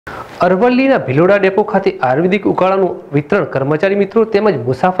અરવલ્લીના ભિલોડા ડેપો ખાતે આયુર્વેદિક ઉકાળાનું વિતરણ કર્મચારી મિત્રો તેમજ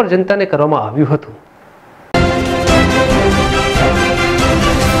મુસાફર જનતાને કરવામાં આવ્યું હતું।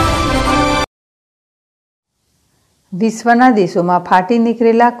 વિશ્વના દેશોમાં ફાટી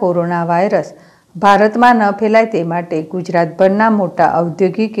નીકળેલા કોરોના વાયરસ ભારતમાં ન ફેલાય તે માટે ગુજરાતભરના મોટા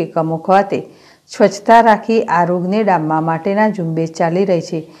ઔદ્યોગિક એકમો ખાતે સ્વચ્છતા રાખી આ રોગને ડામવા માટેના ઝુંબેશ ચાલી રહી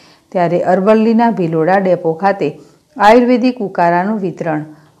છે। ત્યારે અરવલ્લીના ભિલોડા ડેપો ખાતે આયુર્વેદિક ઉકાળાનું વિતરણ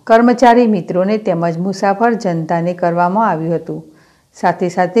કર્મચારી મિત્રોને તેમજ મુસાફર જનતાને કરવામાં આવ્યું હતું। સાથે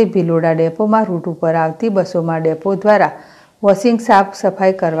સાથે ભિલોડા ડેપોમાં રૂટ ઉપર આવતી બસોમાં ડેપો દ્વારા વોશિંગ સાફ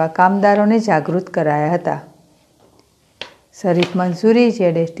સફાઈ કરવા કામદારોને જાગૃત કરાયા હતા। શરીફ મંસૂરી,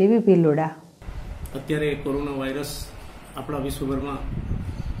 ZSTV ભિલોડા। અત્યારે કોરોના વાયરસ આપણા વિશ્વભરમાં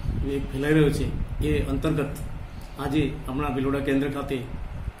ફેલાઈ રહ્યો છે એ અંતર્ગત આજે હમણાં ભિલોડા કેન્દ્ર ખાતે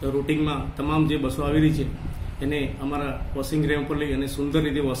રૂટિંગમાં તમામ જે બસો આવી રહી છે એને અમારા વોશિંગ રેમ પર લઈ અને સુંદર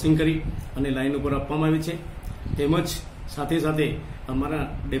રીતે વોશિંગ કરી અને લાઈન ઉપર આપવામાં આવી છે। તેમજ સાથે સાથે અમારા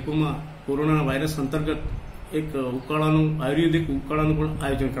ડેપોમાં કોરોના વાયરસ અંતર્ગત એક ઉકાળાનું આયુર્વેદિક ઉકાળાનું પણ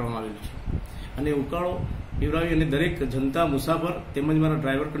આયોજન કરવામાં આવેલું છે અને ઉકાળો પીવડાવી અને દરેક જનતા મુસાફર તેમજ મારા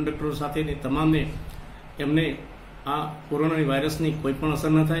ડ્રાઈવર કંડક્ટરો સાથે તમામને એમને આ કોરોના વાયરસની કોઈ પણ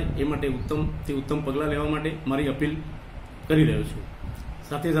અસર ન થાય એ માટે ઉત્તમથી ઉત્તમ પગલાં લેવા માટે મારી અપીલ કરી રહ્યો છું।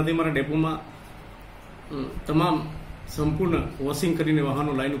 સાથે સાથે મારા ડેપોમાં તમામ સંપૂર્ણ વોશિંગ કરીને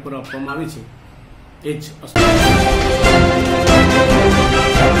વાહનો લાઈન ઉપર આપવામાં આવે છે। એ જ